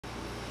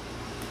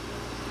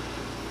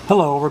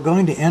Hello, we're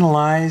going to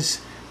analyze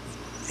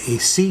a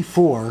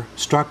C4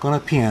 struck on a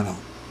piano.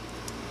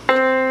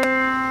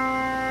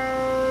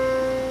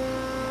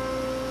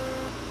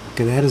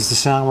 Okay, that is the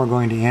sound we're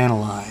going to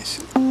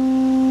analyze.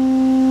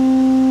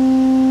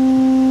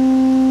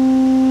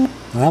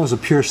 Now, that was a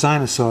pure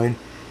sinusoid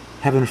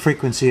having a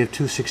frequency of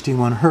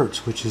 261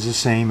 Hertz, which is the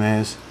same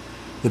as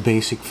the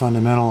basic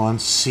fundamental on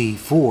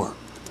C4.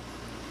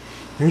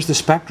 Here's the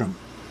spectrum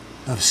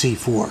of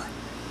C4.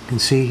 You can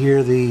see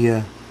here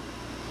the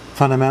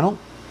fundamental,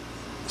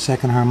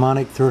 second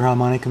harmonic, third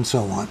harmonic, and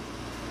so on.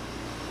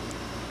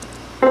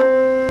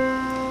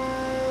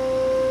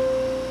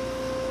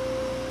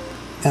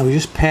 Now we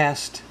just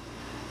passed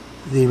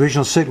the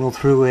original signal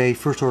through a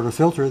first order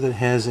filter that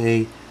has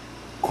a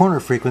corner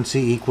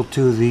frequency equal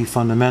to the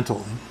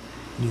fundamental.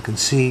 And you can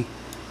see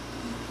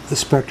the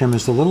spectrum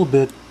is a little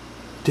bit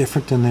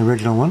different than the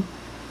original one.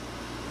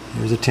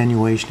 There's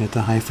attenuation at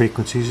the high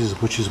frequencies,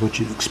 which is what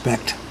you'd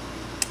expect.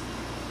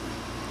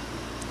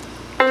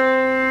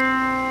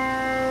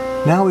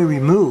 Now we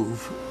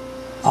remove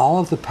all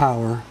of the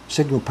power,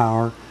 signal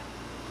power,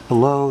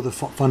 below the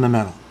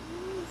fundamental.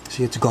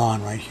 See, it's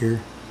gone right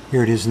here.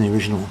 Here it is in the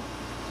original.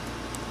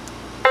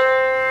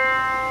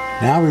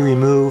 Now we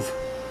remove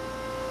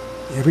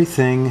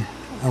everything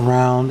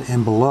around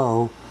and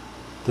below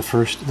the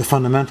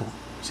fundamental.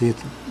 See,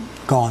 it's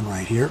gone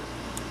right here.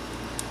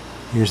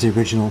 Here's the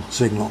original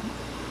signal.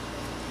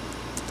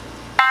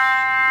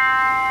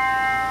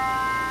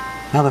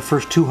 Now the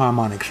first two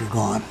harmonics are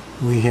gone.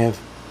 We have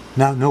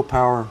now no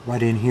power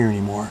right in here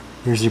anymore.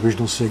 Here's the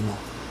original signal.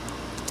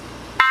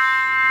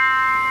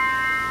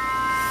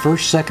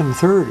 First, second, and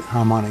third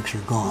harmonics are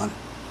gone.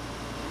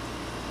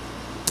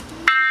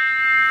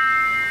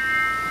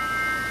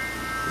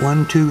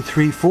 1, 2,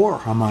 3, 4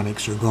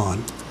 harmonics are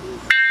gone.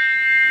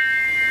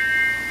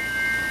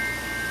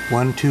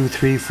 1, 2,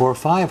 3, 4,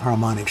 5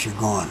 harmonics are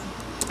gone.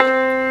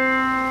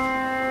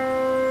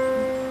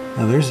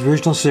 Now there's the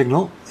original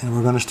signal, and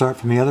we're going to start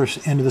from the other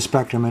end of the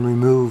spectrum and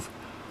remove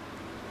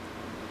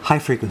high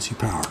frequency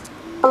power.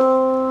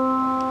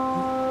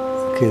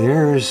 Okay,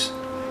 there's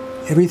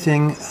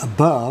everything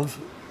above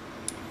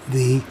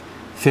the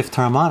fifth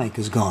harmonic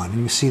is gone,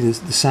 and you see the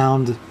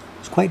sound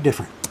is quite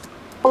different.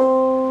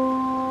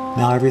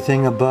 Now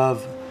everything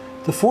above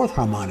the fourth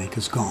harmonic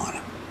is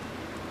gone.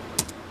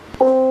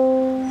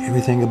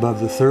 Everything above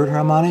the third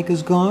harmonic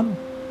is gone.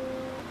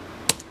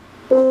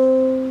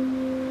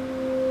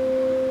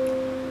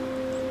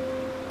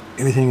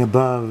 Everything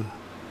above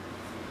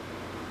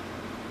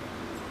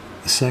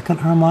the second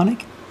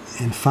harmonic,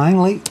 and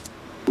finally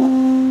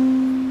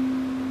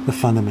the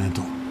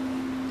fundamental,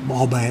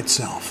 all by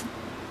itself,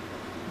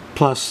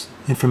 plus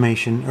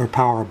information or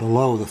power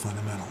below the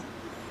fundamental.